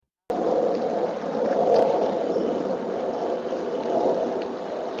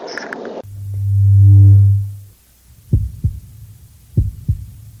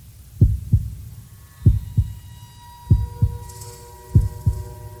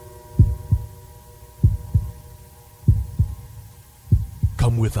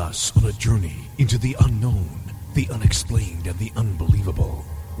Come with us on a journey into the unknown, the unexplained, and the unbelievable.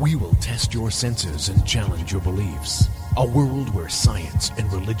 We will test your senses and challenge your beliefs. A world where science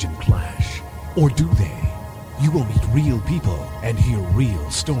and religion clash. Or do they? You will meet real people and hear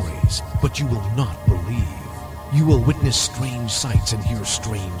real stories, but you will not believe. You will witness strange sights and hear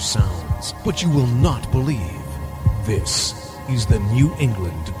strange sounds, but you will not believe. This is the New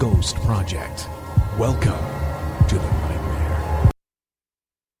England Ghost Project. Welcome to the nightmare.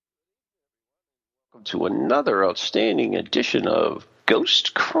 Welcome to another outstanding edition of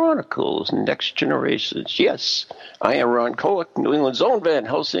Ghost Chronicles Next Generations. Yes, I am Ron Kolick, New England's own Van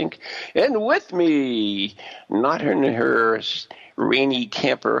Helsing, and with me, not in her rainy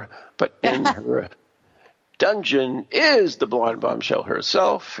camper, but in her dungeon, is the blonde bombshell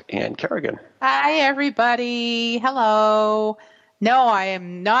herself, Ann Kerrigan. Hi, everybody. Hello. No, I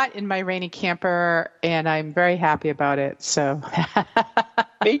am not in my rainy camper, and I'm very happy about it. So,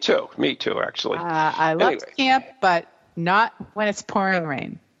 Me too, actually. I love to camp, but not when it's pouring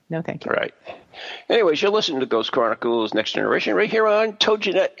rain. No, thank you. Right. Anyways, you're listening to Ghost Chronicles Next Generation right here on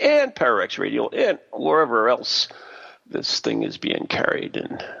TogiNet and Pararex Radio and wherever else this thing is being carried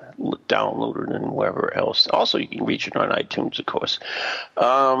and downloaded and wherever else. Also, you can reach it on iTunes, of course.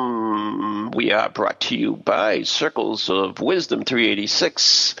 We are brought to you by Circles of Wisdom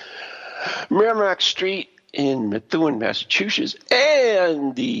 386, Merrimack Street in Methuen, Massachusetts,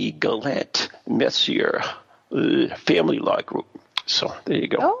 and the Gallant Messier Family Law Group. So there you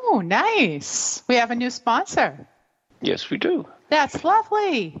go. Oh, nice. We have a new sponsor. Yes, we do. That's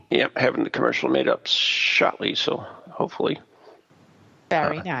lovely. Yep, having the commercial made up shortly, so hopefully.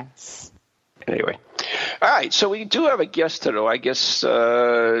 Very nice. Anyway. All right, so we do have a guest today. I guess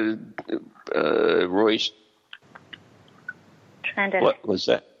Roy's... Trying to... What was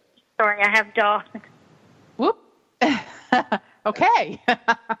that? Sorry, I have dogs. Whoop. Okay.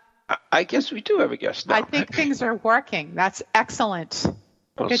 I guess we do have a guest now. I think things are working. That's excellent.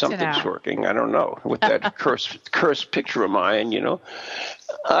 Well, Good something's working. I don't know. With that cursed picture of mine, you know.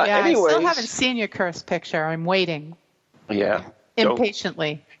 Yeah, anyways, I still haven't seen your cursed picture. I'm waiting. Yeah.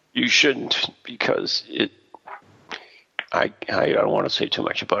 Impatiently. You shouldn't, because I don't want to say too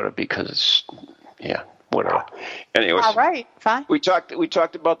much about it because it's, yeah, whatever. Anyways. All right, fine. We talked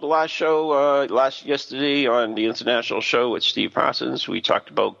about the last show, yesterday on the international show with Steve Parsons. We talked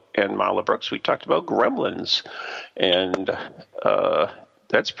about, and Marla Brooks, we talked about gremlins. And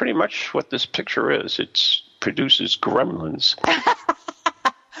that's pretty much what this picture is. It produces gremlins.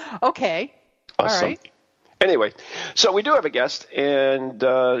 Okay. Awesome. All right. Anyway, so we do have a guest, and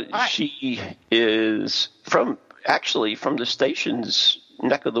she is from the station's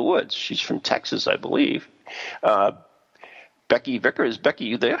neck of the woods. She's from Texas, I believe. Becky Vickers. Becky,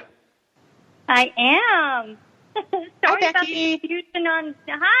 you there? I am. Sorry Hi, about Becky. the confusion on...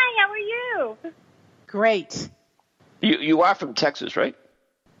 Hi, how are you? Great. You are from Texas, right?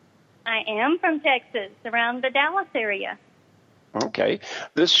 I am from Texas, around the Dallas area. Okay.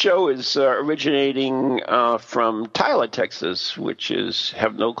 This show is originating from Tyler, Texas, which is,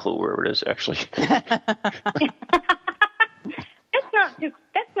 have no clue where it is, actually. That's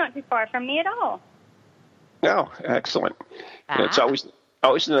not too far from me at all. Oh, excellent. It's always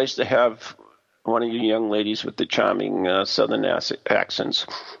nice to have one of you young ladies with the charming southern accents.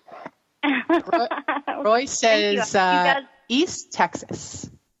 Roy says You guys... East Texas.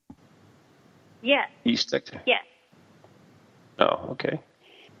 Yes. East Texas? Yes. Oh, okay.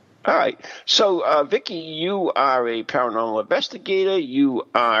 All right. So, Vicki, you are a paranormal investigator. You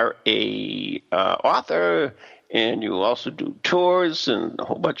are a author, and you also do tours and a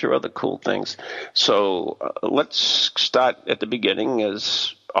whole bunch of other cool things. So let's start at the beginning,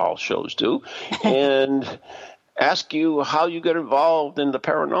 as all shows do, and ask you how you got involved in the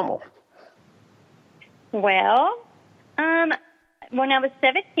paranormal. Well, when I was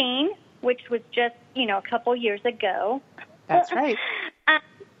 17, which was just, a couple years ago. That's right.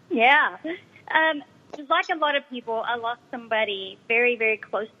 Yeah. Like a lot of people, I lost somebody very, very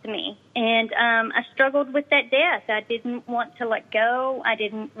close to me. And I struggled with that death. I didn't want to let go. I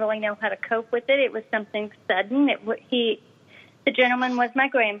didn't really know how to cope with it. It was something sudden. The gentleman was my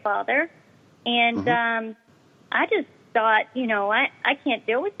grandfather. And I just thought, I can't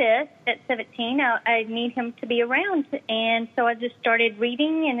deal with this at 17. I need him to be around. And so I just started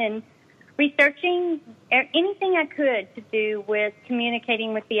reading and then researching anything I could to do with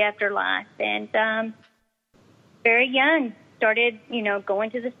communicating with the afterlife. And very young, started, going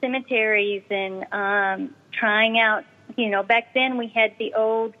to the cemeteries and trying out, back then we had the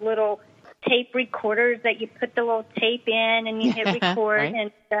old little tape recorders that you put the little tape in and you hit record.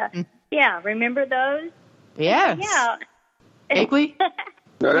 Right. And, remember those? Yes. Yeah. Egley?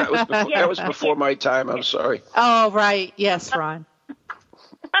 No, that was before my time. I'm sorry. Oh, right. Yes, Ron.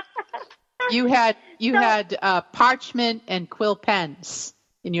 You had parchment and quill pens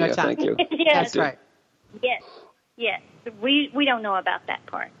in your time. Thank you. That's right. Yes. We don't know about that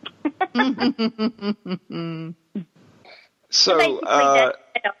part. So,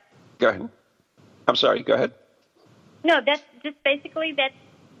 go ahead. I'm sorry. Go ahead. No, that's just basically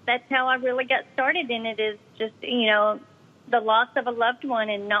that's how I really got started in it. Is just the loss of a loved one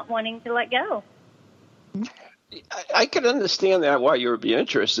and not wanting to let go. I can understand that why you would be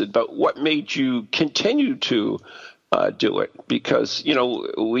interested, but what made you continue to do it? Because,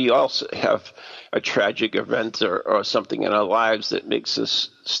 we also have a tragic event or something in our lives that makes us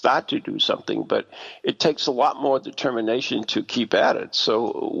start to do something, but it takes a lot more determination to keep at it.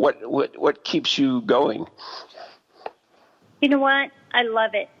 So what keeps you going? You know what? I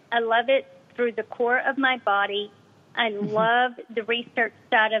love it. I love it through the core of my body. I love the research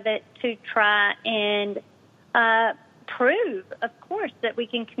side of it to try and prove, of course, that we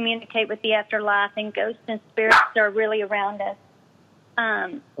can communicate with the afterlife and ghosts and spirits are really around us.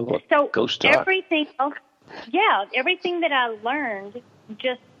 So ghost talk. Everything else, everything that I learned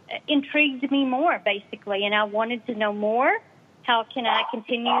just intrigued me more, basically, and I wanted to know more. How can I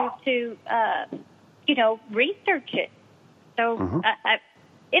continue to, research it? So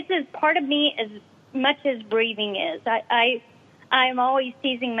it's as part of me as much as breathing is. I'm always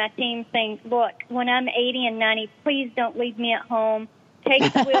teasing my team saying, look, when I'm 80 and 90, please don't leave me at home.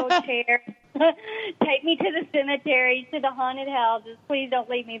 Take the wheelchair. Take me to the cemetery, to the haunted houses. Please don't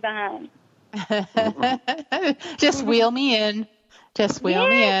leave me behind. Just wheel me in. Just wheel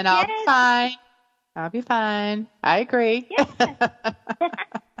me in. I'll be fine. I'll be fine. I agree. Yes.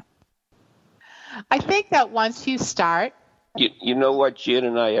 I think that once you start. You know what? Jan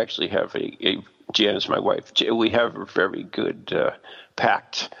and I actually have Jan is my wife. We have a very good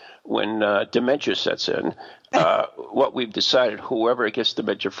pact. When dementia sets in, what we've decided, whoever gets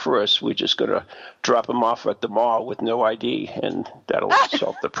dementia first, we're just going to drop them off at the mall with no ID, and that'll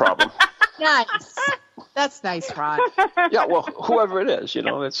solve the problem. Nice. That's nice, Ron. Yeah, well, whoever it is,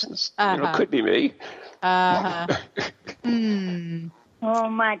 it's could be me. Oh,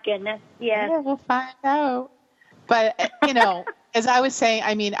 my goodness. Yes. Yeah, we'll find out. But, as I was saying,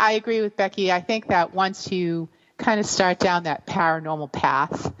 I agree with Becky. I think that once you kind of start down that paranormal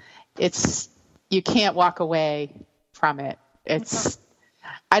path, you can't walk away from it.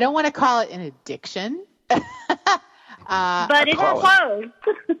 I don't want to call it an addiction. But it's close.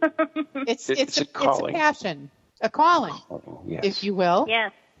 It's a calling. It's a passion, a calling, yes. if you will.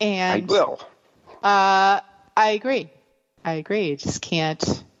 Yes. And I will. I agree. You just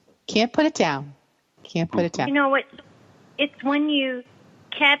can't put it down. Can't put it down. You know what? It's when you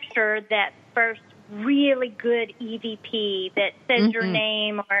capture that first really good EVP that says your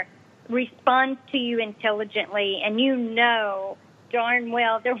name or responds to you intelligently, and darn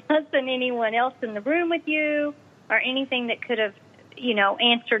well there wasn't anyone else in the room with you or anything that could have,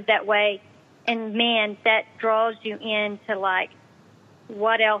 answered that way. And, man, that draws you into,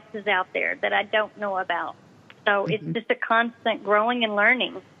 what else is out there that I don't know about. So it's just a constant growing and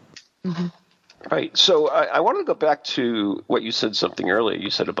learning. Mm-hmm. Right. So I want to go back to what you said something earlier.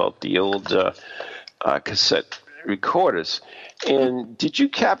 You said about the old cassette recorders. And did you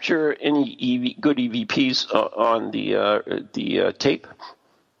capture any good EVPs on the tape?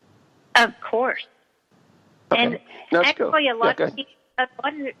 Of course. Okay. And actually, a lot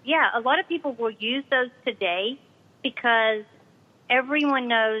of people will use those today because everyone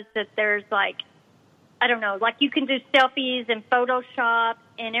knows that there's you can do selfies and Photoshop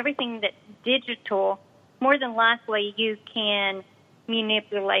and everything that's digital. More than likely, you can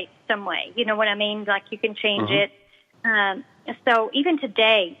manipulate some way. You know what I mean? You can change it. So even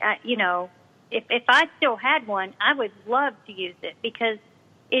today, if I still had one, I would love to use it because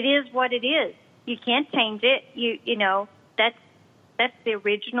it is what it is. You can't change it. That's the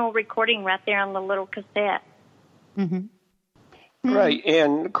original recording right there on the little cassette. Mm-hmm. Right,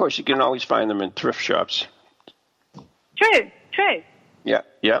 and of course you can always find them in thrift shops. True. Yeah.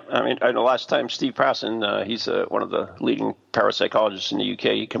 I know last time Steve Parson, he's one of the leading parapsychologists in the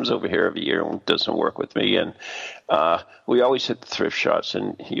UK. He comes over here every year and does some work with me, and we always hit the thrift shops.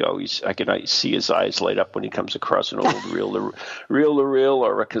 And I can see his eyes light up when he comes across an old reel-to-reel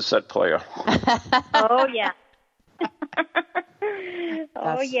or a cassette player. Oh yeah.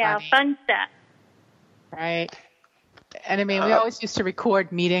 Funny. Fun stuff. Right. And we always used to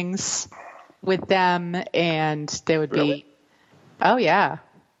record meetings with them, and there would be, Really? oh yeah,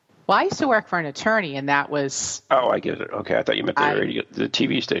 Well, I used to work for an attorney, and that was. Oh, I get it. Okay, I thought you meant the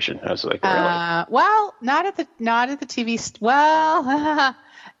TV station. I was like, really? Well, not at the TV. Well,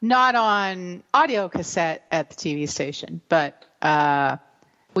 not on audio cassette at the TV station, but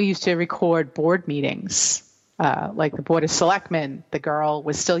we used to record board meetings, like the Board of Selectmen. The girl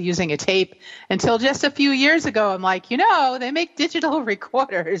was still using a tape until just a few years ago. I'm like, they make digital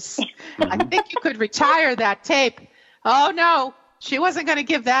recorders. I think you could retire that tape. Oh no. She wasn't going to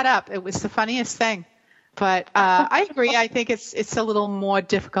give that up. It was the funniest thing. But I agree. I think it's a little more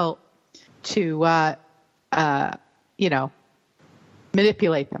difficult to,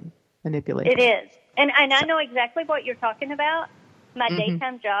 manipulate them. It is. And I know exactly what you're talking about. My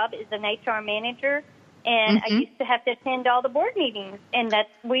daytime job is an HR manager, and I used to have to attend all the board meetings. And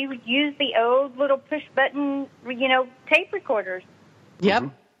we would use the old little push-button, tape recorders. Yep.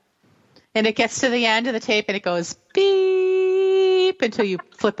 And it gets to the end of the tape, and it goes beep until you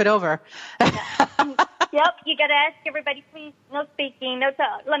flip it over. Yep, you got to ask everybody, please, no speaking, no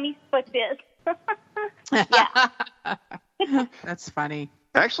talk. Let me split this. Yeah. That's funny.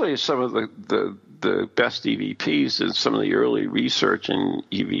 Actually, some of the best EVPs and some of the early research in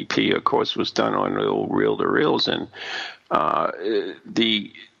EVP, of course, was done on the old reel-to-reels, and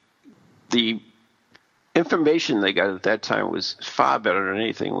the information they got at that time was far better than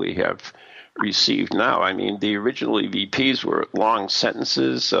anything we have received now. I mean, the original EVPs were long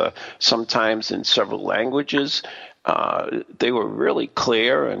sentences, sometimes in several languages. They were really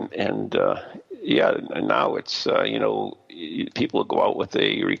clear, and now it's, people go out with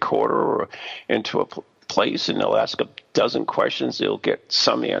a recorder or into a place, and they'll ask a dozen questions. They'll get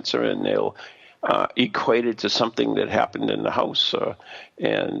some answer, and they'll equate it to something that happened in the house. So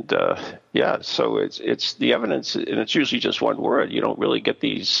it's the evidence, and it's usually just one word. You don't really get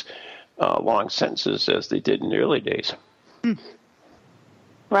these long sentences as they did in the early days.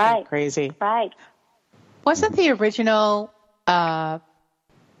 Right. Crazy. Right. Wasn't the original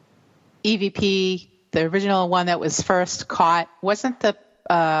EVP, the original one that was first caught, wasn't the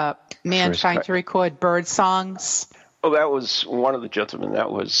man First trying cut. to record bird songs? Oh, that was one of the gentlemen.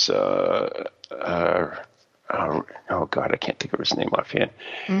 That was, oh God, I can't think of his name offhand.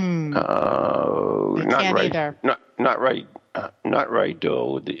 Can't either. Not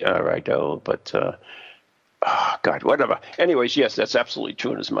Rydell, but oh God, whatever. Anyways, yes, that's absolutely true.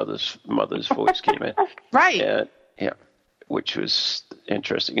 And his mother's voice came in, Right. yeah, which was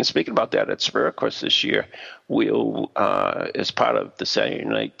interesting. And speaking about that, at Spirit Quest this year, we'll, as part of the Saturday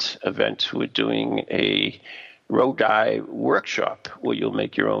night event, we're doing a Rodai workshop where you'll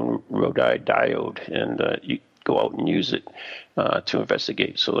make your own Rodai diode, and you go out and use it to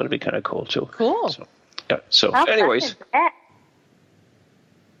investigate. So that'll be kind of cool too. Cool. So, yeah. So, How anyways, fun is that?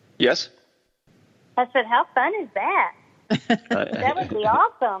 yes. I said, how fun is that? That would be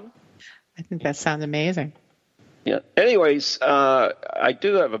awesome. I think that sounds amazing. Yeah. Anyways, I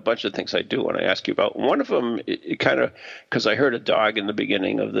do have a bunch of things I do want to ask you about. One of them, it kind of, because I heard a dog in the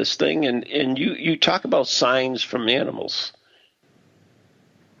beginning of this thing, and you talk about signs from animals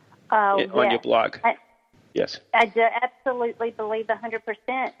on your blog. Yes. I do absolutely believe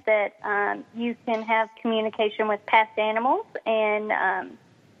 100% that you can have communication with past animals and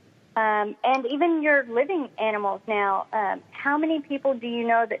even your living animals now. How many people do you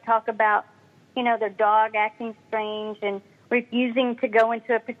know that talk about, their dog acting strange and refusing to go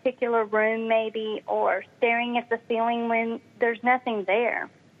into a particular room maybe, or staring at the ceiling when there's nothing there?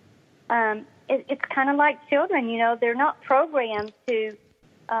 It's kind of like children, they're not programmed to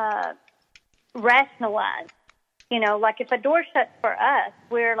rationalize. Like if a door shuts for us,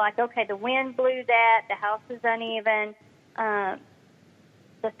 we're like, okay, the wind blew that, the house is uneven. The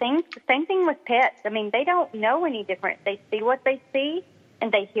same thing with pets. I mean, they don't know any different. They see what they see,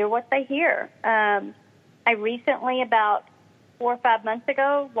 and they hear what they hear. I recently, about 4 or 5 months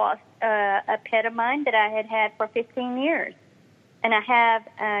ago, lost a pet of mine that I had had for 15 years. And I have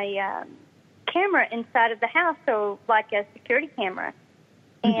a camera inside of the house, so like a security camera.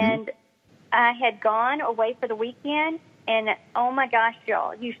 Mm-hmm. And I had gone away for the weekend, and oh my gosh,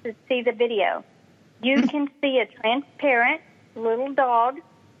 y'all, you should see the video. You can see a transparent little dog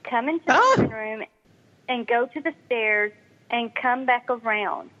come into the living room and go to the stairs and come back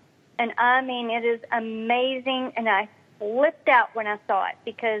around. And I mean, it is amazing, and I flipped out when I saw it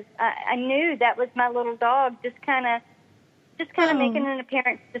because I knew that was my little dog just kind of making an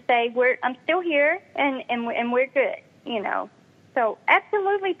appearance to say, I'm still here and we're good, So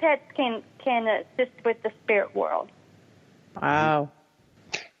absolutely pets can assist with the spirit world. Wow.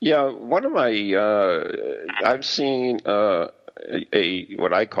 Yeah, one of my I've seen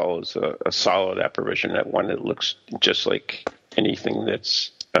what I call is a solid apparition, that one that looks just like anything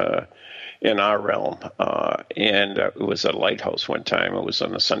that's in our realm. And it was a lighthouse one time. It was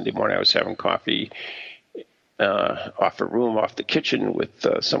on a Sunday morning. I was having coffee off a room off the kitchen with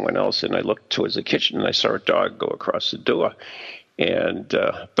someone else, and I looked towards the kitchen and I saw a dog go across the door. And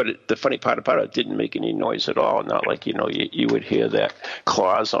but the funny part about it didn't make any noise at all. Not like you would hear that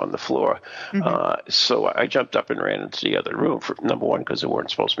claws on the floor. So I jumped up and ran into the other room. For number one, because there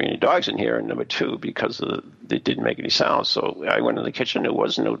weren't supposed to be any dogs in here, and number two, because they didn't make any sounds. So I went in the kitchen. There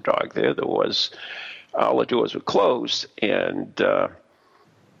was no dog there. There was all the doors were closed, and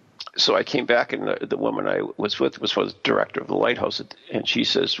so I came back, and the woman I was with was the director of the lighthouse, and she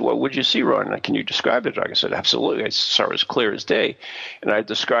says, "Well, what did you see, Ron? Can you describe the dog?" I said, "Absolutely. I saw it as clear as day." And I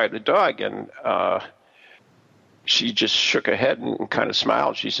described the dog, and she just shook her head and kind of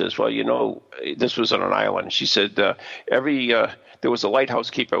smiled. She says, "Well, this was on an island." She said, there was a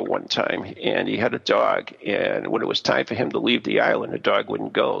lighthouse keeper one time, and he had a dog, and when it was time for him to leave the island, the dog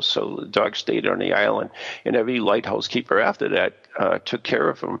wouldn't go. So the dog stayed on the island, and every lighthouse keeper after that took care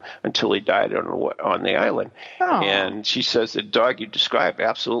of him until he died on the island. Oh. And she says, the dog you described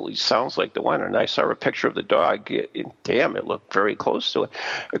absolutely sounds like the one. And I saw a picture of the dog. Damn, it looked very close to it.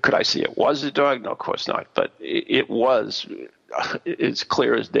 Could I see it was a dog? No, of course not. But it was... It's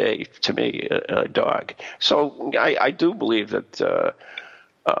clear as day to me, a dog. So I do believe that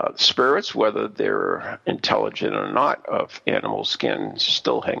spirits, whether they're intelligent or not, of animals can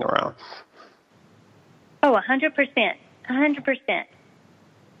still hang around. Oh, 100%. 100%.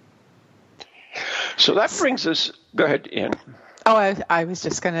 So that brings us... Go ahead, Ann. Oh, I was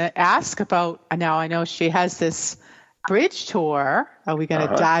just going to ask about... Now I know she has this bridge tour. Are we going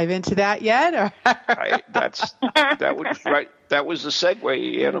to dive into that yet? Or? That was the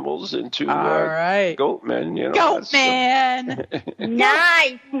segue, animals into Goatman. Goatman.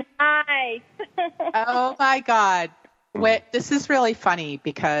 Nice. Oh my God! This is really funny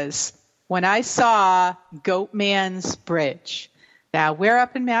because when I saw Goatman's Bridge, now we're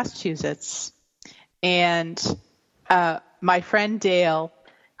up in Massachusetts, and my friend Dale,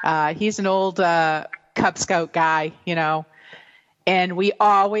 he's an old Cub Scout guy, and we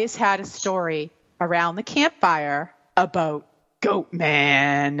always had a story around the campfire about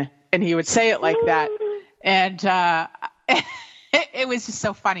Goatman, and he would say it like that, and it was just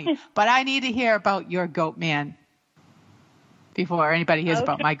so funny. But I need to hear about your Goatman before anybody hears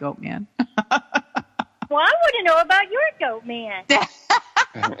about my Goatman. Well, I want to know about your Goatman.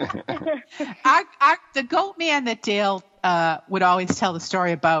 The Goatman that Dale would always tell the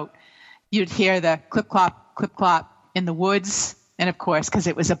story about, you'd hear the clip clop in the woods. And of course, because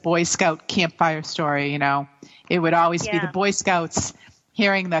it was a Boy Scout campfire story, it would always be the Boy Scouts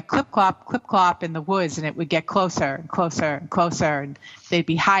hearing the clip clop in the woods, and it would get closer and closer and closer, and they'd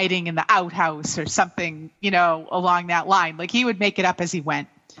be hiding in the outhouse or something, along that line. Like he would make it up as he went.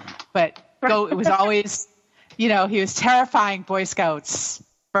 But it was always, he was terrifying Boy Scouts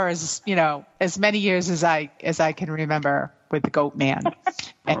for as many years as I can remember with the Goatman.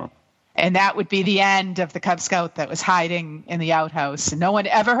 And that would be the end of the Cub Scout that was hiding in the outhouse. And no one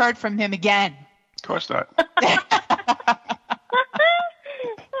ever heard from him again. Of course not.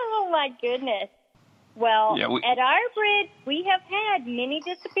 Oh, my goodness. Well, at our bridge, we have had many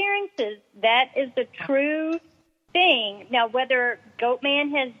disappearances. That is the true thing. Now, whether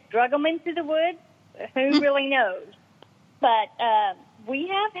Goatman has drug them into the woods, who really knows? But we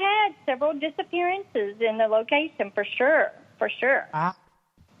have had several disappearances in the location, for sure. For sure.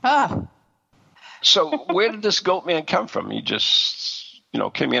 So where did this Goatman come from? He just,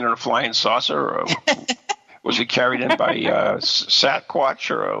 came in a flying saucer, or was he carried in by Sasquatch,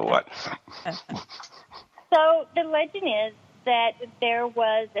 or what? So the legend is that there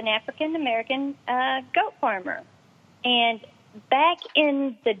was an African-American goat farmer. And back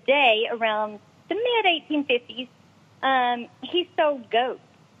in the day, around the mid-1850s, he sold goats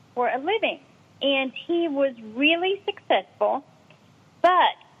for a living. And he was really successful.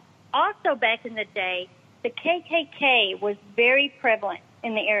 But also back in the day, the KKK was very prevalent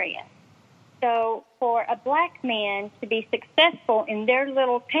in the area. So for a black man to be successful in their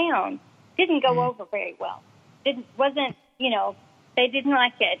little town didn't go over very well. They didn't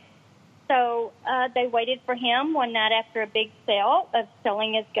like it. So they waited for him one night after a big sale of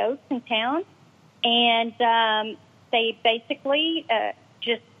selling his goats in town. And they basically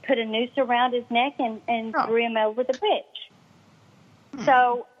just put a noose around his neck and threw him over the bridge.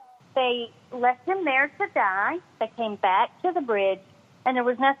 So they left him there to die. They came back to the bridge, and there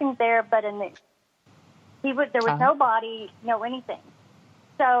was nothing there but a noose. There was no body, no anything.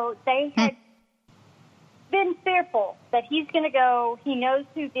 So they had been fearful that he's going to go, he knows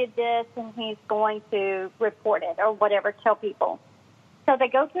who did this, and he's going to report it or whatever, tell people. So they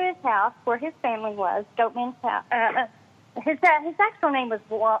go to his house where his family was, Goatman's house. His actual name was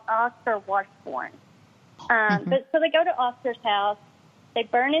Oscar Washburn. But so they go to Oscar's house. They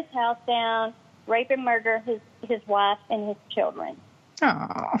burn his house down, rape and murder his wife and his children.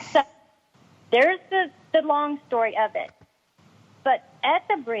 Oh. So there's the long story of it. But at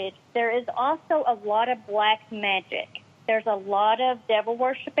the bridge, there is also a lot of black magic. There's a lot of devil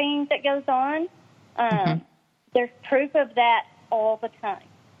worshiping that goes on. There's proof of that all the time.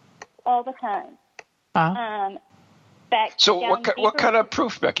 All the time. So what kind of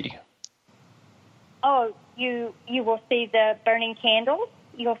proof, Becky? Oh, you will see the burning candles.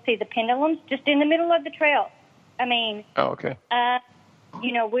 You'll see the pendulums just in the middle of the trail. I mean, oh, okay.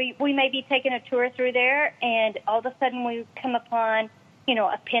 We may be taking a tour through there, and all of a sudden we come upon,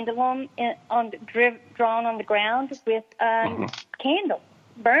 a pendulum drawn on the ground with candles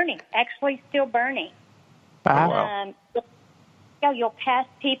burning, actually still burning. Wow. You'll pass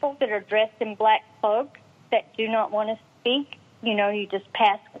people that are dressed in black cloaks that do not want to speak. You just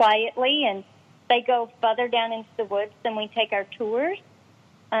pass quietly, and they go further down into the woods than we take our tours.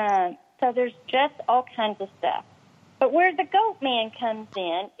 So there's just all kinds of stuff. But where the goat man comes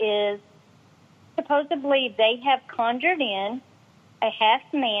in is supposedly they have conjured in a half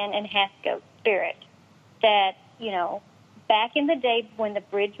man and half goat spirit that, back in the day when the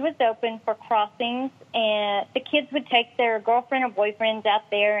bridge was open for crossings, and the kids would take their girlfriend or boyfriends out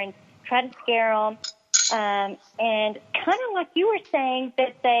there and try to scare them. And kind of like you were saying,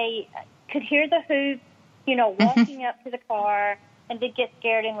 that they could hear the hooves, walking up to the car, and they'd get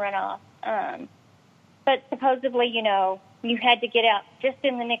scared and run off. But supposedly, you had to get out just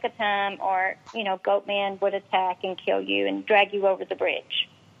in the nick of time, or, Goatman would attack and kill you and drag you over the bridge.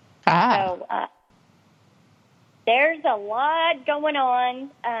 So there's a lot going on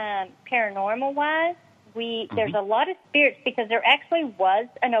paranormal-wise. There's a lot of spirits because there actually was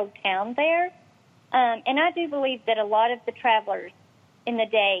an old town there. And I do believe that a lot of the travelers in the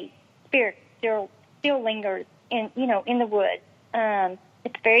day, spirits still lingers in the woods.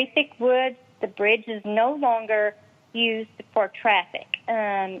 It's very thick woods. The bridge is no longer used for traffic.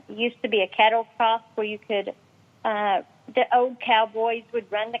 It used to be a cattle cross where you could, the old cowboys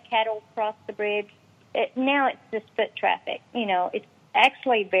would run the cattle across the bridge. Now it's just foot traffic. It's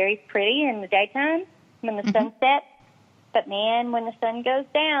actually very pretty in the daytime when the sun sets. But, man, when the sun goes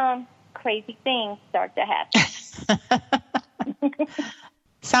down, crazy things start to happen.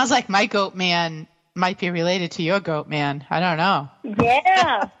 Sounds like my goat man might be related to your goat man. I don't know.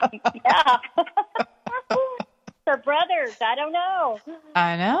 Yeah. They're brothers. I don't know.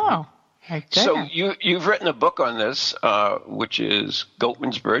 I know. So you've written a book on this, which is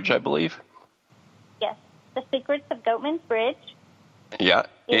Goatman's Bridge, I believe. Yes, The Secrets of Goatman's Bridge. Yeah,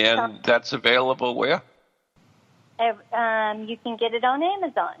 and that's available where? You can get it on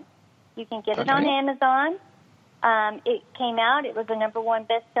Amazon. You can get it on Amazon. It came out. It was a #1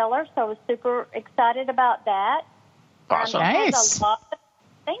 bestseller, so I was super excited about that. Awesome. Nice.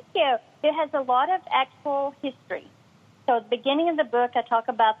 Thank you. It has a lot of actual history. So at the beginning of the book, I talk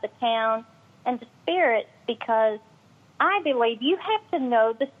about the town and the spirits because I believe you have to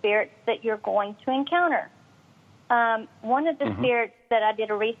know the spirits that you're going to encounter. One of the spirits that I did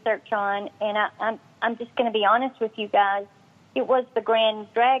a research on, and I'm just going to be honest with you guys, it was the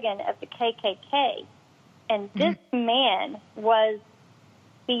Grand Dragon of the KKK. And this man was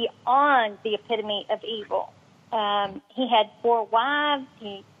beyond the epitome of evil. He had 4 wives.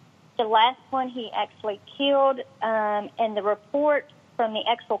 The last one he actually killed, and the report from the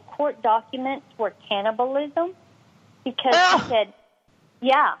actual court documents were cannibalism because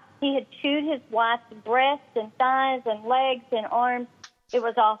he had chewed his wife's breasts and thighs and legs and arms. It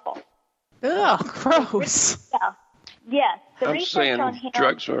was awful. Ugh, gross. Yeah. Yes. I'm saying on him,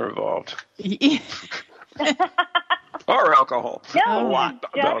 drugs were involved. Or alcohol. No, a lot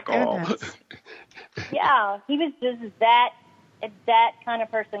of alcohol. Yeah, he was just that kind of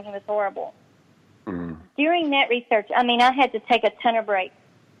person. He was horrible. During that research, I had to take a ton of breaks.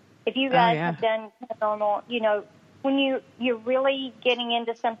 If you guys have done paranormal, when you're really getting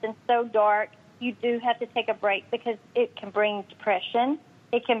into something so dark, you do have to take a break because it can bring depression.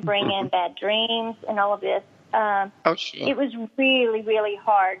 It can bring in bad dreams and all of this. Sure. It was really, really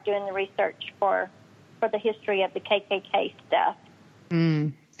hard doing the research for the history of the KKK stuff.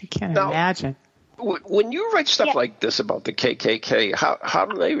 I can't imagine. When you write stuff like this about the KKK, how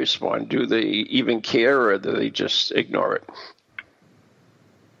do they respond? Do they even care, or do they just ignore it?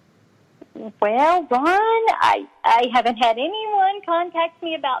 Well, Ron, I haven't had anyone contact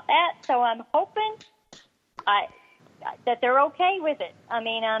me about that, so I'm hoping that they're okay with it.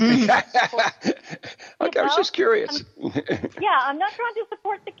 I was just curious. I'm not trying to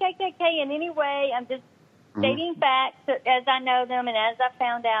support the KKK in any way. I'm just stating facts as I know them and as I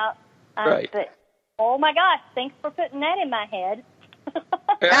found out. Right. But, oh, my gosh, thanks for putting that in my head.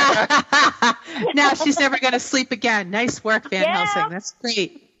 Now she's never going to sleep again. Nice work, Van Helsing. That's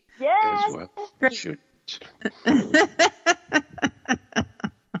great. Yes. Great.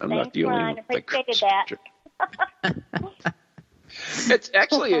 I'm not the only one. Appreciated that.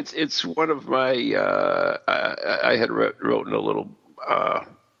 It's one of my I had written a little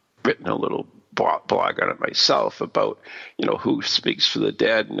blog on it myself about who speaks for the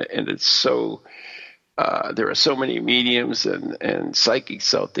dead, and it's so there are so many mediums and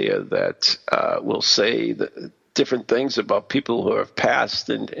psychics out there that will say different things about people who have passed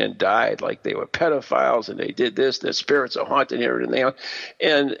and died, like they were pedophiles and they did this, their spirits are haunting everything,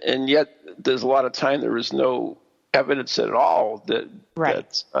 and yet there's a lot of time there is no evidence at all that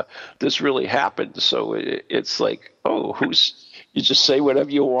this really happened. So it's like, you just say whatever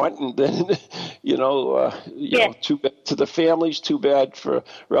you want, and then too bad to the families, too bad for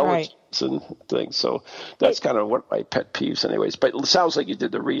relatives and things. So that's kind of one of my pet peeves, anyways. But it sounds like you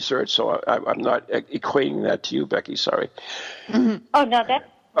did the research, so I'm not equating that to you, Becky. Sorry. Mm-hmm. Oh no,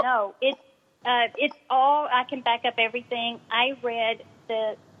 it's all. I can back up everything. I read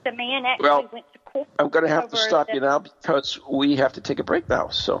the man actually went to court. I'm going to have to stop you now because we have to take a break now.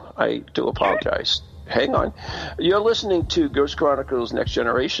 So I do apologize. Sure. Hang on. You're listening to Ghost Chronicles Next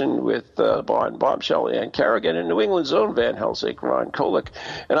Generation with Bombshell Ann Carrigan and New England's own Van Helsing, Ron Kolick,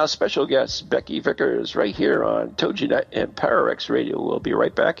 and our special guest, Becky Vickers, right here on TogiNet and Pararex Radio. We'll be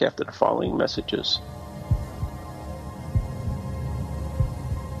right back after the following messages.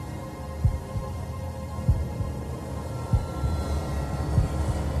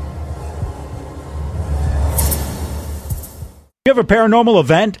 You have a paranormal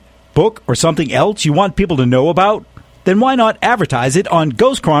event, book, or something else you want people to know about? Then why not advertise it on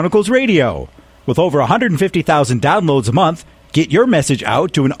Ghost Chronicles Radio? With over 150,000 downloads a month, get your message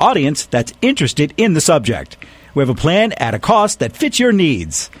out to an audience that's interested in the subject. We have a plan at a cost that fits your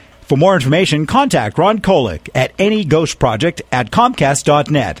needs. For more information, contact Ron Kolick at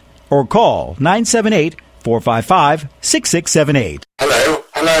anyghostproject@comcast.net or call 978-455-6678.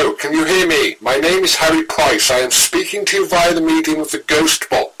 Hello, can you hear me? My name is Harry Price. I am speaking to you via the medium of the Ghost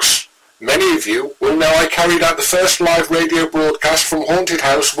Box. Many of you will know I carried out the first live radio broadcast from Haunted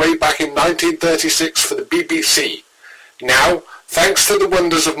House way back in 1936 for the BBC. Now, thanks to the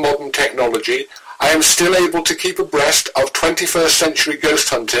wonders of modern technology, I am still able to keep abreast of 21st century ghost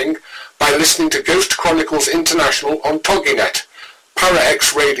hunting by listening to Ghost Chronicles International on TogiNet,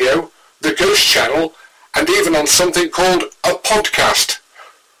 Pararex Radio, the Ghost Channel, and even on something called a podcast.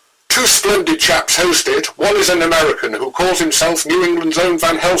 Two splendid chaps host it. One is an American who calls himself New England's own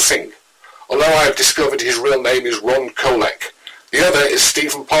Van Helsing, although I have discovered his real name is Ron Kolick. The other is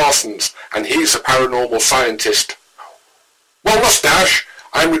Stephen Parsons, and he's a paranormal scientist. Well, mustache,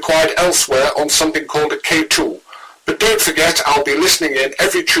 I'm required elsewhere on something called a K2. But don't forget, I'll be listening in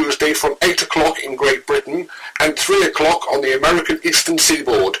every Tuesday from 8 o'clock in Great Britain and 3 o'clock on the American Eastern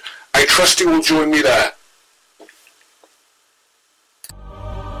Seaboard. I trust you will join me there.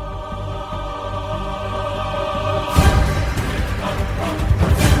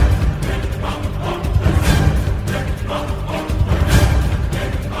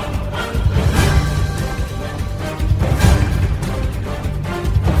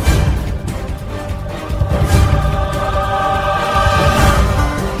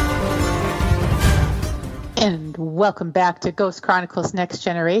 Welcome back to Ghost Chronicles Next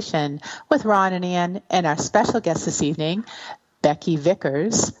Generation with Ron and Ann and our special guest this evening, Becky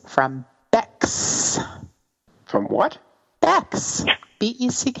Vickers from Becks. From what? Becks.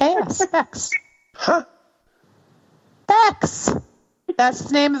 B-E-C-K-S. Becks. Huh? Becks. That's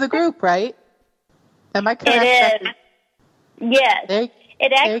the name of the group, right? Am I correct? It is. Yes. There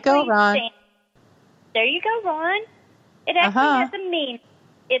you go, Ron. There you go, Ron. It actually has a meaning.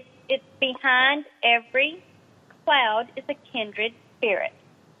 It's behind every cloud is a kindred spirit.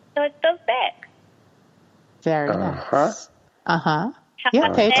 So it goes back. Very nice.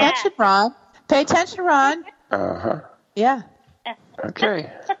 Yeah, pay attention, Ron. Yeah.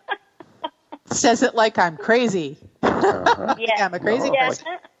 Okay. Says it like I'm crazy. Yeah, I'm a crazy person.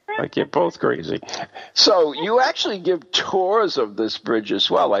 Like you're both crazy. So you actually give tours of this bridge as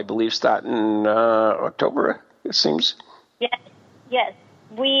well, I believe, starting October, it seems. Yes.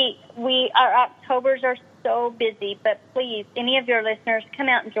 Our Octobers are so busy, but please, any of your listeners, come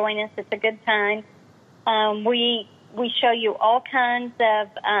out and join us. It's a good time. We show you all kinds of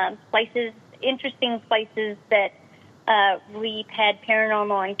places, interesting places that we've had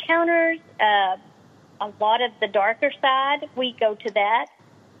paranormal encounters, a lot of the darker side, we go to that.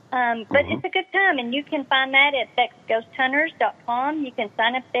 But it's a good time, and you can find that at BecksGhostHunters.com. You can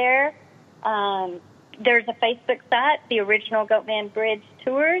sign up there. There's a Facebook site, the Original Goatman Bridge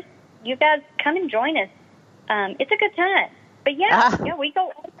Tours. You guys come and join us. It's a good time. But yeah, we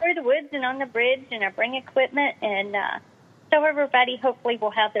go all through the woods and on the bridge, and I bring equipment, and so everybody hopefully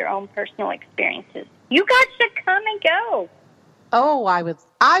will have their own personal experiences. You guys should come and go. Oh, I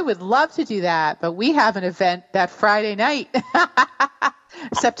would love to do that, but we have an event that Friday night,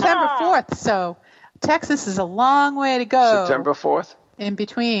 September 4th. So Texas is a long way to go. September 4th? In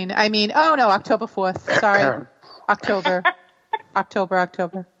between. I mean, October 4th. Sorry. October. I'm not the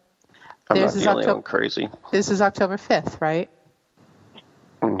only one crazy. This is October 5th, right?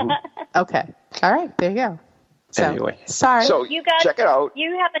 Mm-hmm. Okay. All right. There you go. So, anyway. Sorry. So you guys, check it out.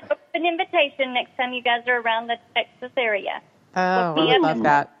 You have an open invitation next time you guys are around the Texas area. Oh, I would love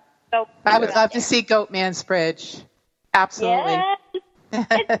that. I would love to see Goatman's Bridge. Absolutely. Yes.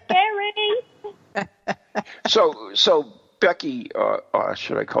 It's scary. So Becky, or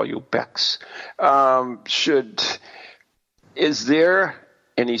should I call you Bex? Is there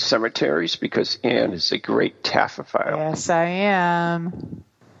any cemeteries? Because Ann is a great taphophile. Yes, I am.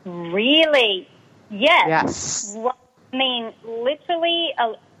 Really? Yes. Yes. Well, I mean, literally,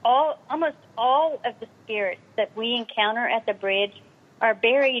 almost all of the spirits that we encounter at the bridge are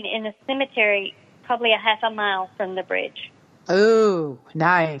buried in a cemetery probably a half a mile from the bridge. Oh,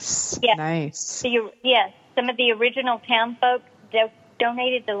 nice. Yes. Nice. Yes. Some of the original town folk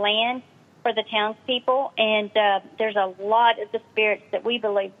donated the land for the townspeople, and there's a lot of the spirits that we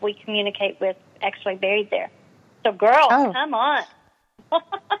believe we communicate with actually buried there. So, girl, come on.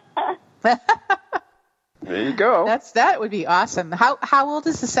 There you go. That would be awesome. How old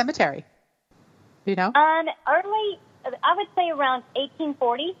is the cemetery? Do you know? Early, I would say around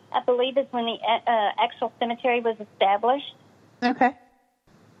 1840, I believe, is when the actual cemetery was established. Okay.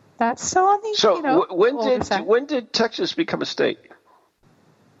 That's still on the, So when did Texas become a state?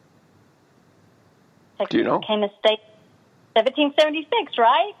 Texas Do you know? Became a state 1776,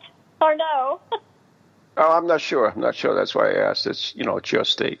 right? Or no? Oh, I'm not sure. That's why I asked. It's your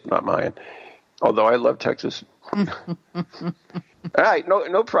state, not mine. Although I love Texas. All right,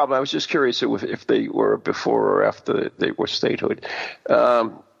 no problem. I was just curious if they were before or after they were statehood.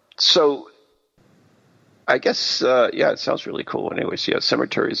 So I guess, it sounds really cool. Anyways,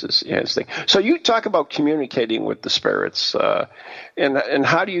 cemeteries is his thing. So you talk about communicating with the spirits, and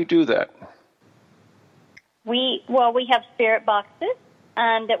how do you do that? We have spirit boxes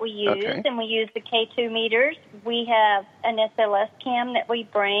that we use, and we use the K2 meters. We have an SLS cam that we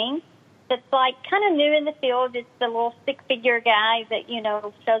bring. It's like kind of new in the field. It's the little stick-figure guy that,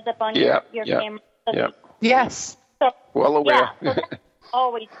 shows up on your camera. Yeah. Yes. So, well aware. So that's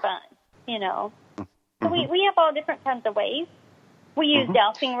always fun, So we have all different kinds of ways. We use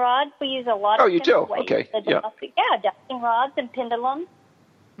dowsing rods. We use a lot of you do? ways. Okay. Dowsing rods and pendulums.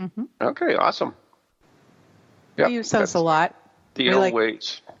 Mm-hmm. Okay, awesome. Yep. We use those a lot. The old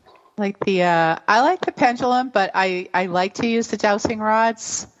weights. I like the pendulum, but I like to use the dowsing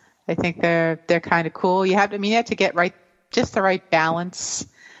rods. I think they're kind of cool. You have to get just the right balance,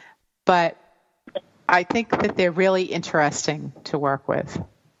 but I think that they're really interesting to work with.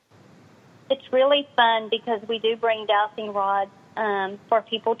 It's really fun because we do bring dowsing rods for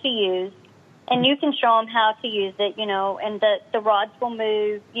people to use, and you can show them how to use it, and the rods will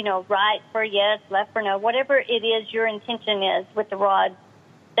move, right for yes, left for no, whatever it is your intention is with the rods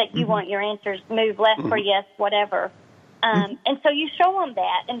that you want your answers, move left for yes, whatever. And so you show them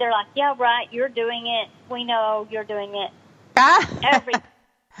that, and they're like, yeah, right, you're doing it. We know you're doing it.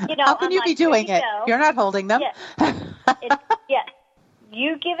 How can you be doing it? You're not holding them. Yes.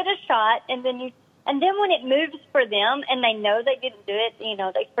 You give it a shot, and then when it moves for them, and they know they didn't do it,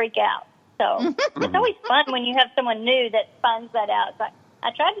 they freak out. So it's always fun when you have someone new that finds that out. It's like,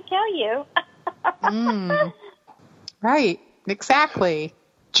 I tried to tell you. Right. Exactly.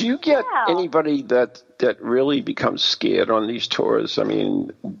 Do you get anybody that really becomes scared on these tours? I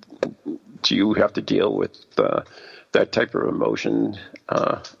mean, do you have to deal with that type of emotion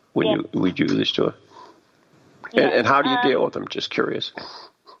when you do this tour? And how do you deal with them? Just curious.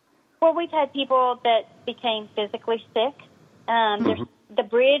 Well, we've had people that became physically sick. There's the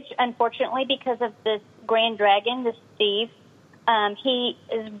bridge, unfortunately, because of this Grand Dragon, this Steve, he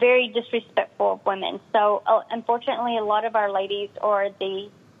is very disrespectful of women. So, unfortunately, a lot of our ladies are the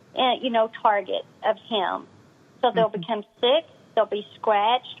target of him. So they'll become sick, they'll be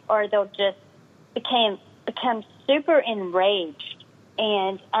scratched, or they'll just become super enraged.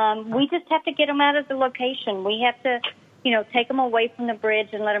 And we just have to get them out of the location. We have to, take them away from the bridge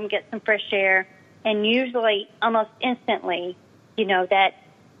and let them get some fresh air. and usually almost instantly, that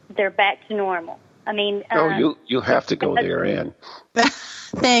they're back to normal. I mean, you have to go there, Ann.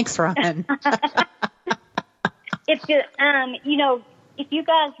 Thanks, Ron. It's good. If you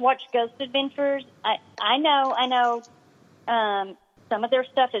guys watch Ghost Adventures, I know, some of their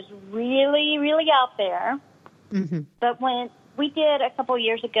stuff is really, really out there. Mm-hmm. But when we did a couple of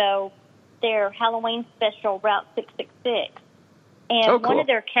years ago their Halloween special, Route 666, and cool. one of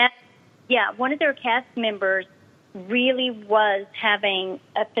their cast members really was having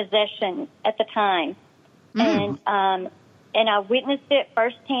a possession at the time, and I witnessed it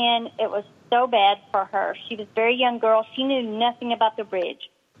firsthand. It was so bad for her. She was a very young girl. She knew nothing about the bridge.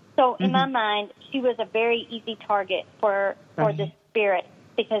 So in my mind, she was a very easy target for the spirit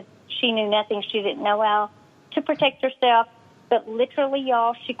because she knew nothing. She didn't know how to protect herself. But literally,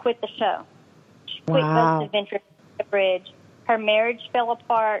 y'all, she quit the show. She quit Ghost Adventures at the bridge. Her marriage fell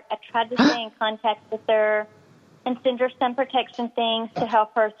apart. I tried to stay in contact with her and send her some protection things to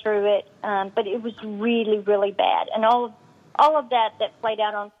help her through it. But it was really, really bad. And all of that played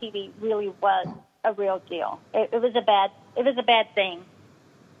out on TV really was a real deal. It was a bad thing.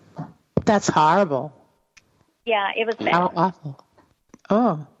 That's horrible. Yeah, it was bad. How awful.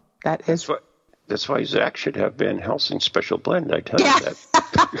 Oh, that is. That's why Zach should have Van Helsing Special Blend. I tell you that.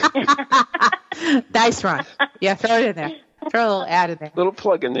 Nice, Ron. Yeah, throw it in there. Throw a little ad in there. Little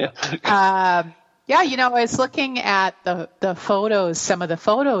plug in there. Yeah, I was looking at the photos, some of the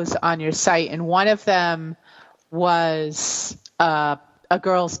photos on your site, and one of them was a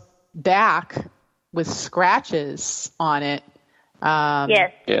girl's back with scratches on it.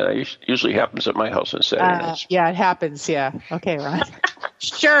 Yes. Yeah, that usually happens at my house on Saturday nights. Yeah, it happens. Yeah. Okay, Ron.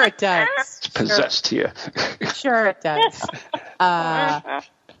 Sure it does. It's possessed here. Sure it does.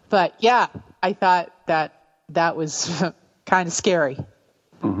 But yeah, I thought that was kind of scary.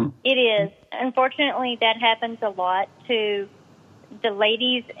 Mm-hmm. It is. Unfortunately, that happens a lot to the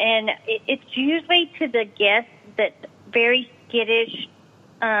ladies, and it's usually to the guests that's very skittish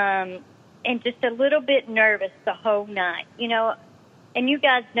and just a little bit nervous the whole night. And you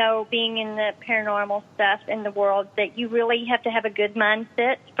guys know, being in the paranormal stuff in the world, that you really have to have a good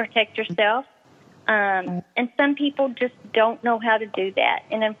mindset to protect yourself. And some people just don't know how to do that.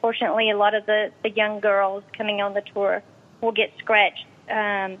 And unfortunately, a lot of the young girls coming on the tour will get scratched.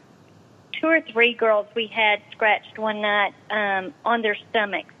 2 or 3 girls we had scratched one night on their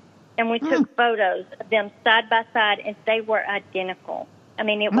stomachs. And we took photos of them side by side, and they were identical. I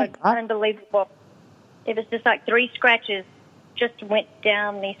mean, it was unbelievable. It was just like 3 scratches just went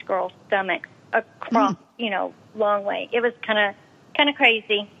down these girls' stomachs across, long way. It was kind of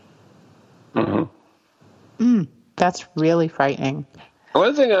crazy. Mm-hmm. That's really frightening.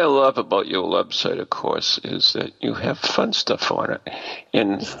 One thing I love about your website, of course, is that you have fun stuff on it.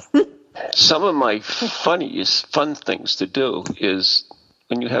 And some of my fun things to do is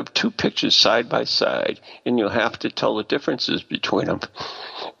when you have 2 pictures side by side and you have to tell the differences between them.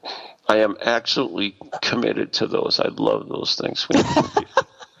 I am absolutely committed to those. I love those things.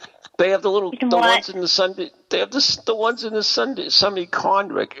 They have the ones in the Sunday. They have the ones in the Sunday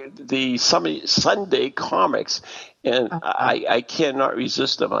comics, and I cannot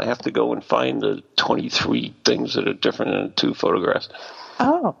resist them. I have to go and find the 23 things that are different in the 2 photographs.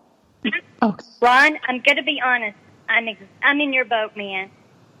 Oh. Ron, I'm going to be honest. I'm in your boat, man.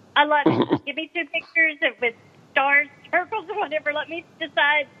 I love it. Give me 2 pictures with stars, circles, or whatever. Let me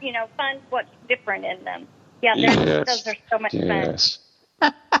decide, find what's different in them. Yeah, those are so much fun.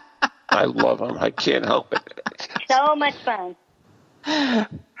 I love them. I can't help it. So much fun.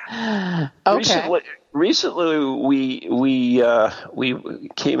 Okay. Recently, we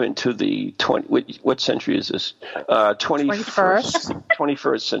came into the what century is this?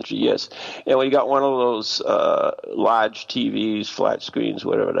 21st century. Yes, and we got one of those large TVs, flat screens,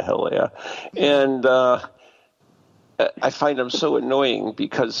 whatever the hell they are, and I find them so annoying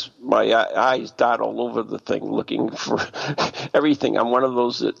because my eyes dot all over the thing looking for everything. I'm one of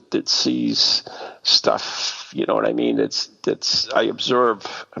those that sees stuff, you know what I mean? I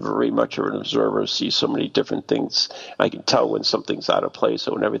observe, very much of an observer, see so many different things. I can tell when something's out of place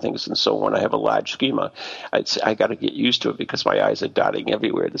or when everything's and so on. I have a large schema. I got to get used to it because my eyes are dotting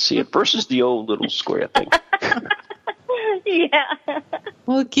everywhere to see it versus the old little square thing. Yeah.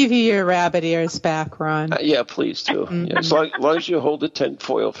 We'll give you your rabbit ears back, Ron. Yeah, please do. Yeah, as long as you hold the tent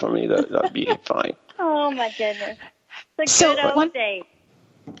foil for me, that'll be fine. Oh, my goodness. It's a good old day.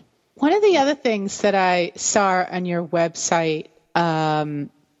 One of the other things that I saw on your website.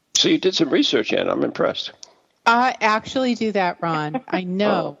 So you did some research, Ann. I'm impressed. I actually do that, Ron. I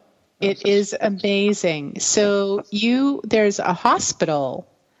know. It is amazing. So there's a hospital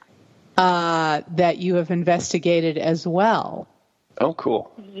that you have investigated as well. Oh,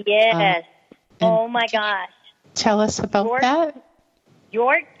 cool. Yes. Oh, my gosh. Tell us about that.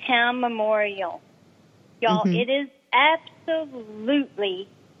 Yorktown Memorial. Y'all, it is absolutely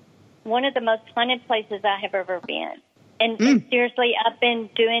one of the most haunted places I have ever been. And seriously, I've been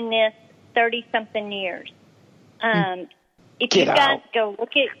doing this 30-something years. If you guys go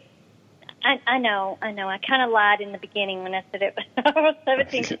look at... I know. I kind of lied in the beginning when I said it was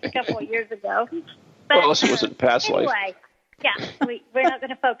 17 just a couple of years ago. But, well, this wasn't past life. Anyway, yeah, we're not going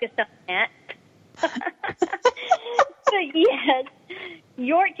to focus on that. But yes,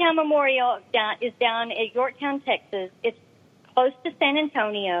 Yorktown Memorial is down at Yorktown, Texas. It's close to San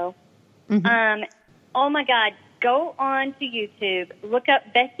Antonio. Oh, my God. Go on to YouTube, look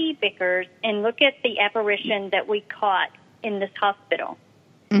up Becky Vickers, and look at the apparition that we caught in this hospital.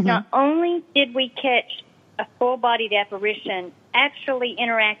 Not only did we catch a full-bodied apparition actually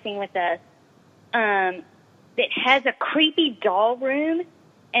interacting with us, it has a creepy doll room,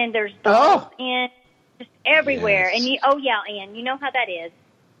 and there's dolls in just everywhere. Yes. And Ann, you know how that is.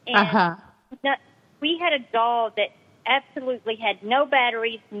 And we had a doll that absolutely had no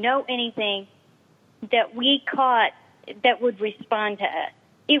batteries, no anything, that we caught that would respond to us.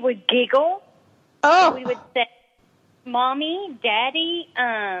 It would giggle. We would say, Mommy, Daddy,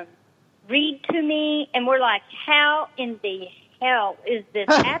 read to me. And we're like, how in the hell is this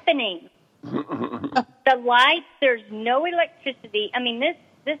happening? The lights, there's no electricity. I mean,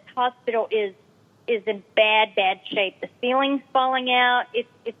 this hospital is in bad shape. The ceiling's falling out.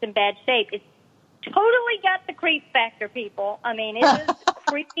 It's in bad shape. It's totally got the creep factor, people. I mean, it is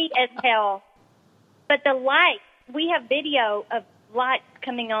creepy as hell. But the lights, we have video of lights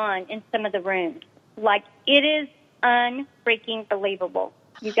coming on in some of the rooms. Like, it is unfreaking believable.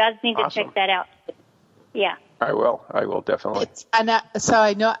 You guys need to check that out. Yeah. I will definitely. So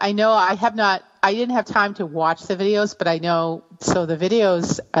I know I didn't have time to watch the videos, but I know, so the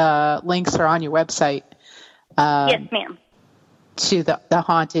videos links are on your website. Yes, ma'am. To the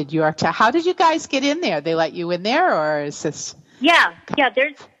haunted Yorktown. How did you guys get in there? They let you in there, or is this? Yeah,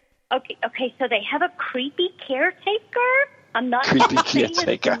 there's, okay, so they have a creepy caretaker. I'm not creepy going to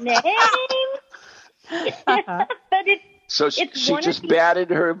say his name. But so she just batted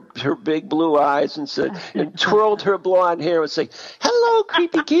her big blue eyes and said, and twirled her blonde hair and said, "Hello,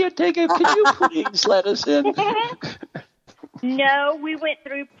 creepy caretaker, can you please let us in?" No, we went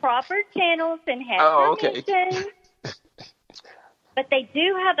through proper channels and had permission. But they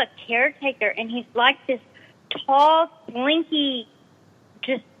do have a caretaker, and he's like this tall, slinky,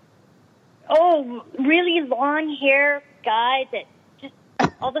 just really long hair guy that just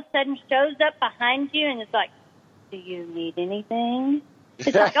all of a sudden shows up behind you and is like, "Do you need anything?"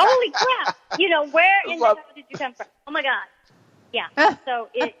 It's like, holy crap! Where in the hell did you come from? Oh my God! Yeah. So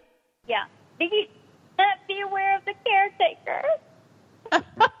be aware of the caretaker.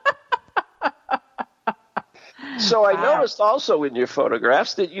 So I noticed also in your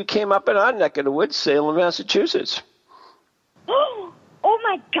photographs that you came up in our neck of the woods, Salem, Massachusetts. Oh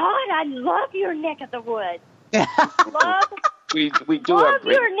my God! I love your neck of the woods. We do love have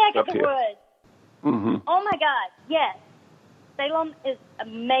great your neck of the here. woods. Mm-hmm. Oh my God! Yes, Salem is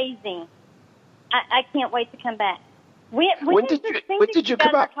amazing. I can't wait to come back. When did you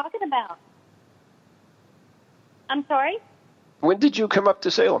come up? Talking about? I'm sorry? When did you come up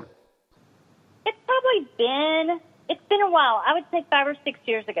to Salem? It's been a while. I would say 5 or 6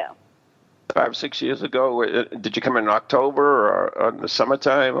 years ago. 5 or 6 years ago? Did you come in October or in the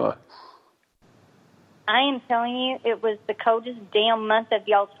summertime? Or? I am telling you, it was the coldest damn month of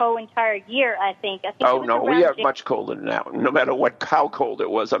y'all's whole entire year, I think. Oh, no, we have much colder than that. No matter how cold it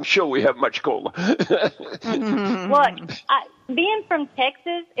was, I'm sure we have much colder. Look, being from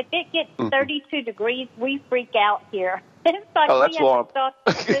Texas, if it gets 32 degrees, we freak out here. It's like that's warm. Food.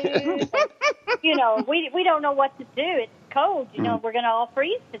 We don't know what to do. It's cold. We're going to all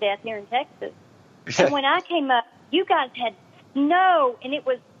freeze to death here in Texas. And when I came up, you guys had snow, and it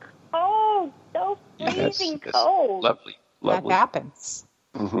was cold, so freezing cold. Lovely. That happens.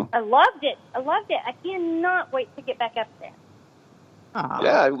 Mm-hmm. I loved it. I cannot wait to get back up there. Aww.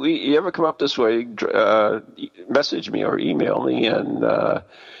 Yeah, you ever come up this way, message me or email me, and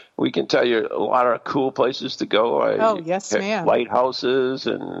we can tell you a lot of cool places to go. Yes, ma'am. Lighthouses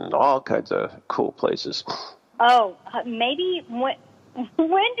and all kinds of cool places. Oh, maybe when do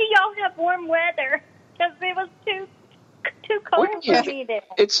y'all have warm weather? Because it was too cold for me there.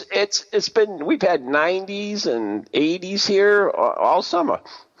 It's been, we've had 90s and 80s here all summer.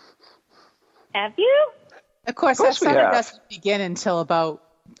 Have you? Of course that summer doesn't begin until about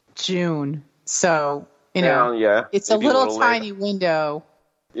June. So, it's maybe a little tiny window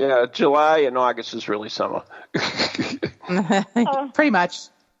Yeah, July and August is really summer. Pretty much.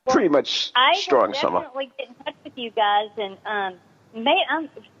 Pretty much strong I summer. will definitely get in touch with you guys, and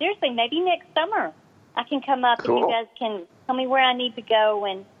seriously, maybe next summer I can come up Cool. and you guys can tell me where I need to go.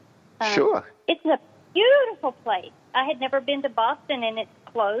 And Sure. it's a beautiful place. I had never been to Boston, and it's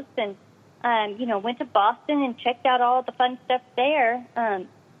close, and went to Boston and checked out all the fun stuff there.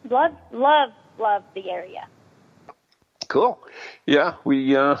 Love the area. Cool. Yeah,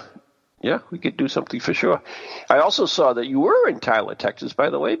 we could do something for sure. I also saw that you were in Tyler, Texas, by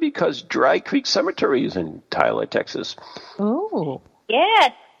the way, because Dry Creek Cemetery is in Tyler, Texas. Ooh.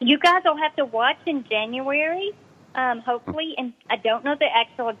 Yes, you guys will have to watch in January, hopefully. And I don't know the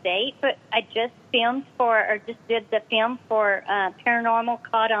actual date, but I just did the film for Paranormal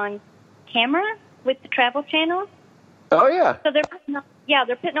Caught on Camera with the Travel Channel. Oh, yeah. So they're putting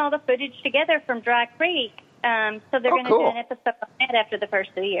all the footage together from Dry Creek. So they're going to do an episode on that after the first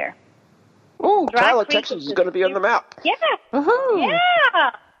of the year. Oh, Dry Tyler, Creek Texas is going to be on the map. Yeah. Woohoo.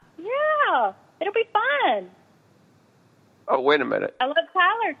 Yeah. It'll be fun. Oh, wait a minute. I love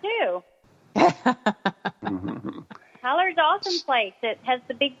Tyler, too. Tyler's an awesome place. It has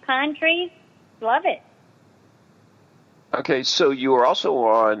the big pine trees. Love it. Okay, so you were also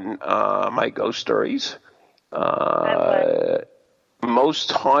on My Ghost Stories.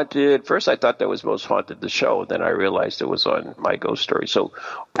 Most Haunted. First, I thought that was Most Haunted, the show. Then I realized it was on My Ghost Story. So,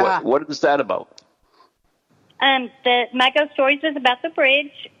 what is that about? My Ghost Stories is about the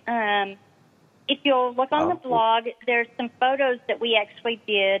bridge. If you'll look on the blog, there's some photos that we actually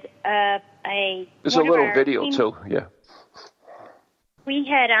did of There's a little video too. Yeah. We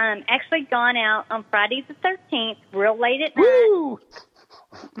had actually gone out on Friday the 13th, real late at night. Woo!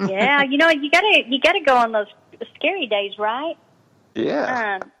 Yeah, you gotta go on those scary days, right?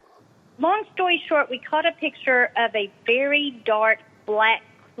 Yeah. Long story short, we caught a picture of a very dark black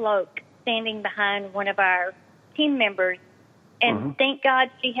cloak standing behind one of our team members, and thank God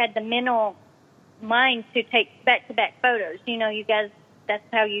she had the mental mind to take back-to-back photos. You guys, that's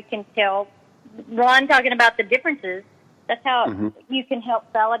how you can tell. Ron talking about the differences. That's how you can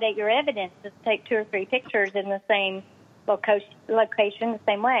help validate your evidence, is take 2 or 3 pictures in the same location the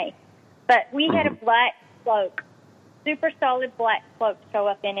same way. But we had a black cloak, super solid black cloak show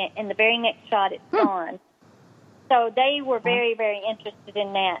up in it, and the very next shot it's gone. So they were very, very interested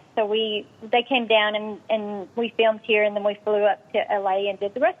in that. So they came down and we filmed here, and then we flew up to LA and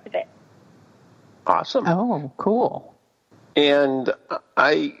did the rest of it. Awesome. Oh, cool. And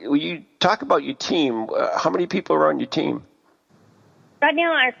you talk about your team. How many people are on your team? Right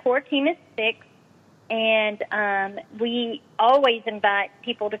now, our core team is 6, and we always invite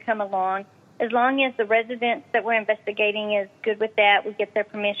people to come along. As long as the residents that we're investigating is good with that, we get their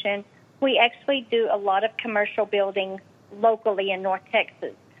permission. We actually do a lot of commercial buildings locally in North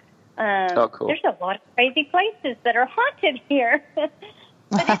Texas. Cool. There's a lot of crazy places that are haunted here.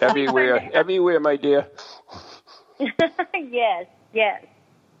 Everywhere, my dear. Yes.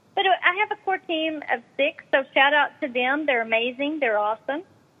 But I have a core team of 6, so shout out to them. They're amazing. They're awesome.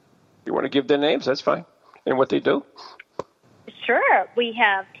 You want to give their names? That's fine. And what they do? Sure. We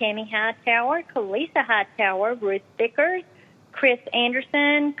have Tammy Hightower, Kalisa Hightower, Ruth Vickers, Chris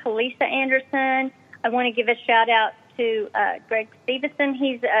Anderson, Kalisa Anderson. I want to give a shout out to Greg Stevenson.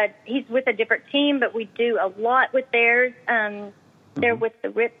 He's with a different team, but we do a lot with theirs. They're with the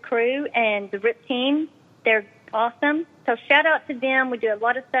RIP crew and the RIP team. They're awesome. So shout out to them. We do a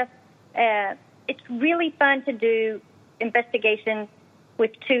lot of stuff. It's really fun to do investigations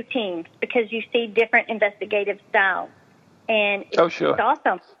with 2 teams because you see different investigative styles. And it's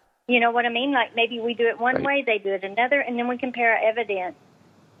awesome. You know what I mean? Like maybe we do it one way, they do it another, and then we compare our evidence.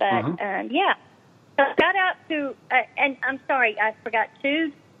 But, yeah. So shout out to, and I'm sorry, I forgot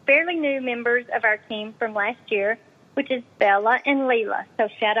 2 fairly new members of our team from last year, which is Bella and Leela. So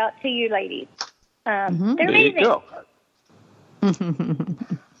shout out to you ladies. They're amazing. You go.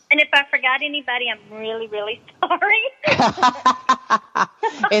 And if I forgot anybody, I'm really, really sorry.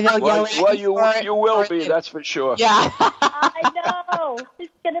 And they'll yell at you will be, that's for sure. Yeah. I know.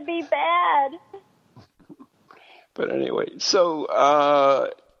 It's going to be bad. But anyway, so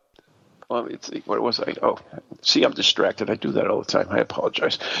let me think. What was I? Oh, see, I'm distracted. I do that all the time. I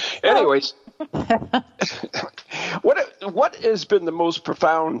apologize. Anyways, what has been the most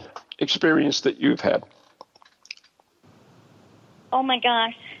profound experience that you've had? Oh, my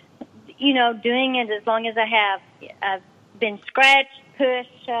gosh. Doing it as long as I have. I've been scratched, pushed,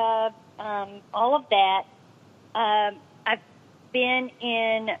 shoved, all of that. I've been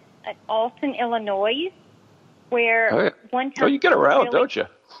in Alton, Illinois, where one time... Oh, you get around, don't you?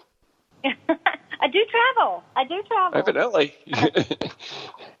 I do travel. Evidently.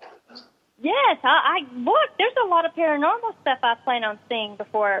 Yes, I look, there's a lot of paranormal stuff I plan on seeing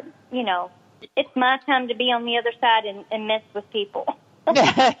before, it's my time to be on the other side and mess with people. So,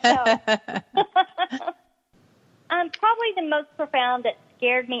 probably the most profound that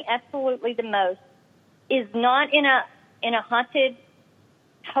scared me absolutely the most is not in a haunted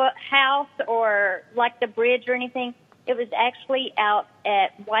house or like the bridge or anything. It was actually out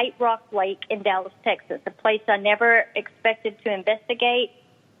at White Rock Lake in Dallas, Texas, a place I never expected to investigate.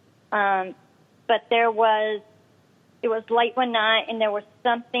 But it was late one night, and there was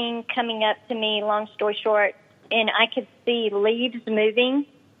something coming up to me, long story short, and I could see leaves moving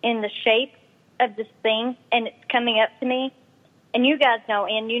in the shape of this thing, and it's coming up to me. And you guys know,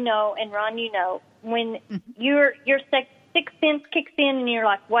 and and Ron, when your sixth sense kicks in and you're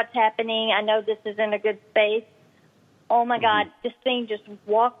like, what's happening? I know this isn't a good space. Oh, my God, this thing just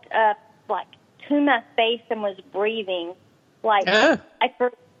walked up, like, to my face and was breathing. Like,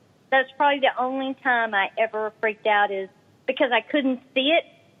 that's probably the only time I ever freaked out is because I couldn't see it,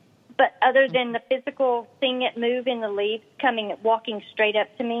 but other than the physical seeing it move in the leaves, walking straight up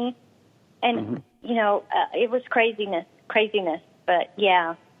to me. And, it was craziness. But,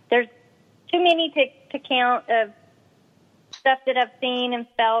 yeah, there's too many to count of stuff that I've seen and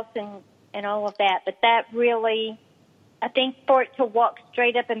felt and all of that. But that really, I think for it to walk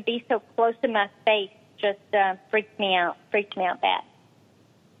straight up and be so close to my face just freaked me out bad.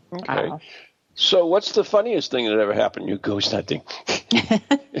 Okay. So what's the funniest thing that ever happened you ghost hunting?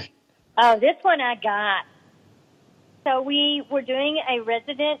 Oh, this one I got. So we were doing a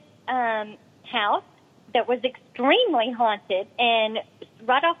resident house that was extremely haunted, and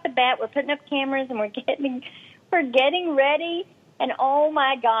right off the bat, we're putting up cameras and we're getting ready, and oh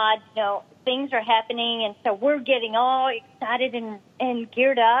my God, things are happening, and so we're getting all excited and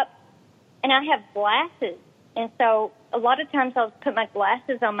geared up, and I have glasses, and so a lot of times I'll put my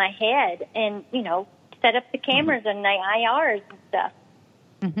glasses on my head and, set up the cameras and the IRs and stuff.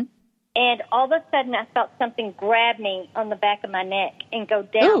 Mm-hmm. And all of a sudden I felt something grab me on the back of my neck and go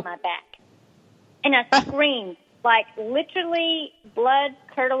down my back. And I screamed, like literally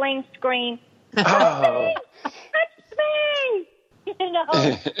blood-curdling scream, touch me!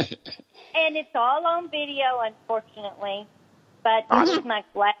 And it's all on video, unfortunately. But my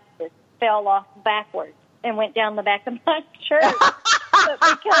glasses fell off backwards and went down the back of my shirt. But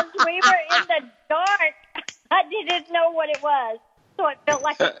because we were in the dark, I didn't know what it was. So it felt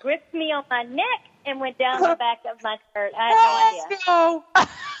like it gripped me on my neck and went down the back of my shirt. I had no idea.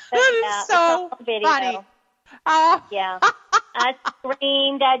 That is so funny. Yeah. I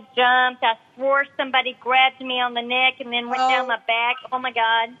screamed, I jumped, I swore somebody grabbed me on the neck and then went down my back. Oh, my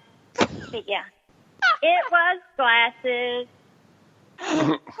God. But yeah. It was glasses.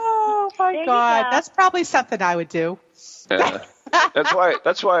 Oh, my God. That's probably something I would do. Yeah. That's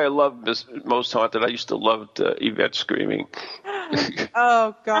why I love Most Haunted. I used to love Yvette screaming.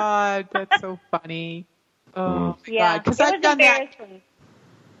 Oh, God. That's so funny. Oh, my God. Because I've done that.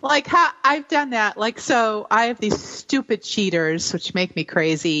 Like, I've done that. Like, so I have these stupid cheaters, which make me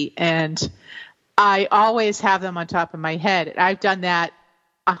crazy, and I always have them on top of my head. I've done that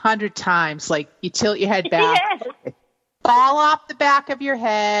 100 times. Like, you tilt your head back, fall off the back of your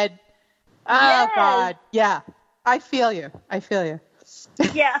head. Oh, God. Yeah. I feel you.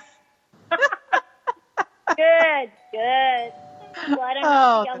 Yeah. Good. Glad I'm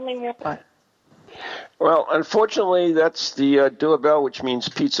not the only one. Well, unfortunately, that's the doorbell, which means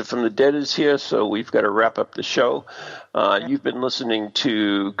Pizza from the Dead is here, so we've got to wrap up the show. You've been listening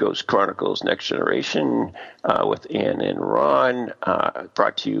to Ghost Chronicles Next Generation with Ann and Ron,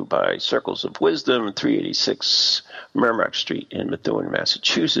 brought to you by Circles of Wisdom, 386 Merrimack Street in Methuen,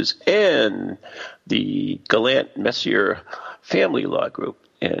 Massachusetts, and the Gallant Messier Family Law Group.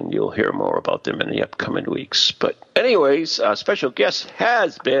 And you'll hear more about them in the upcoming weeks. But anyways, our special guest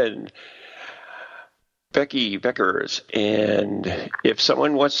has been Becky Vickers, and if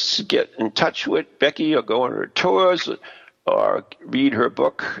someone wants to get in touch with Becky or go on her tours or read her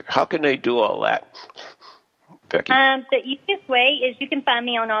book, how can they do all that, Becky? The easiest way is you can find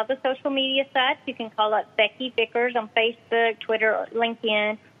me on all the social media sites. You can call up Becky Vickers on Facebook, Twitter,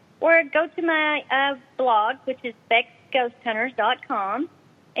 LinkedIn, or go to my blog, which is BecksGhostHunters.com,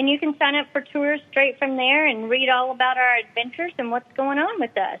 and you can sign up for tours straight from there and read all about our adventures and what's going on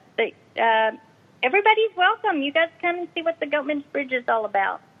with us. Everybody's welcome. You guys come and see what the Goatman's Bridge is all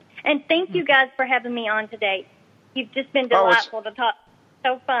about. And thank you guys for having me on today. You've just been delightful to talk.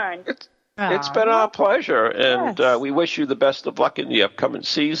 So fun. It's been our pleasure, and we wish you the best of luck in the upcoming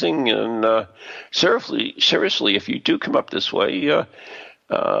season. And seriously, if you do come up this way,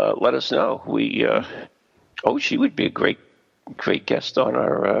 let us know. She would be a great guest on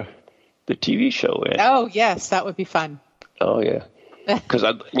our the TV show in. Oh, yes, that would be fun. Oh yeah, because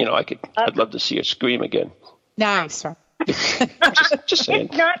I'd love to see her scream again. Nice. Just saying.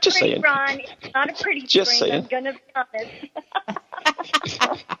 It's not just pretty, saying. Ron. It's not a pretty Just scream. saying. I'm going to be honest.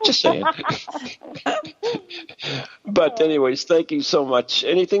 Just saying. But anyways, thank you so much.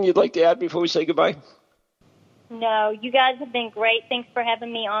 Anything you'd like to add before we say goodbye? No, you guys have been great. Thanks for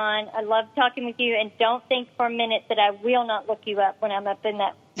having me on. I love talking with you, and don't think for a minute that I will not look you up when I'm up in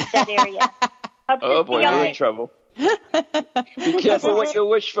that area. Oh boy, you're in trouble. Be careful what you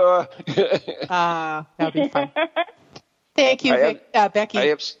wish for. That'll be fun. Thank you, Becky. I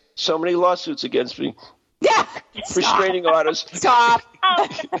have so many lawsuits against me. Yeah. Restraining orders. Stop. Oh,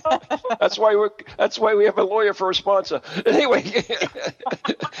 no. That's why we have a lawyer for a sponsor. Anyway,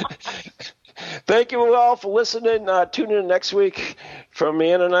 thank you all for listening. Tune in next week from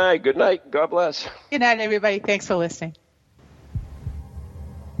Ann and I. Good night. God bless. Good night, everybody. Thanks for listening.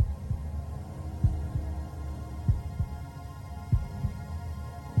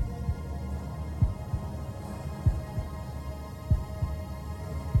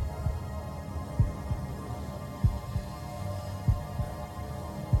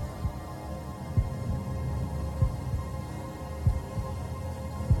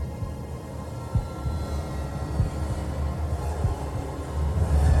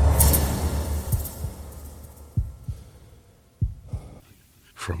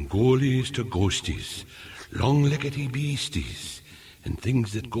 From goalies to ghosties, long-leggedy beasties, and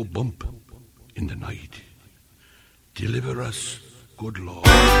things that go bump in the night. Deliver us, good Lord.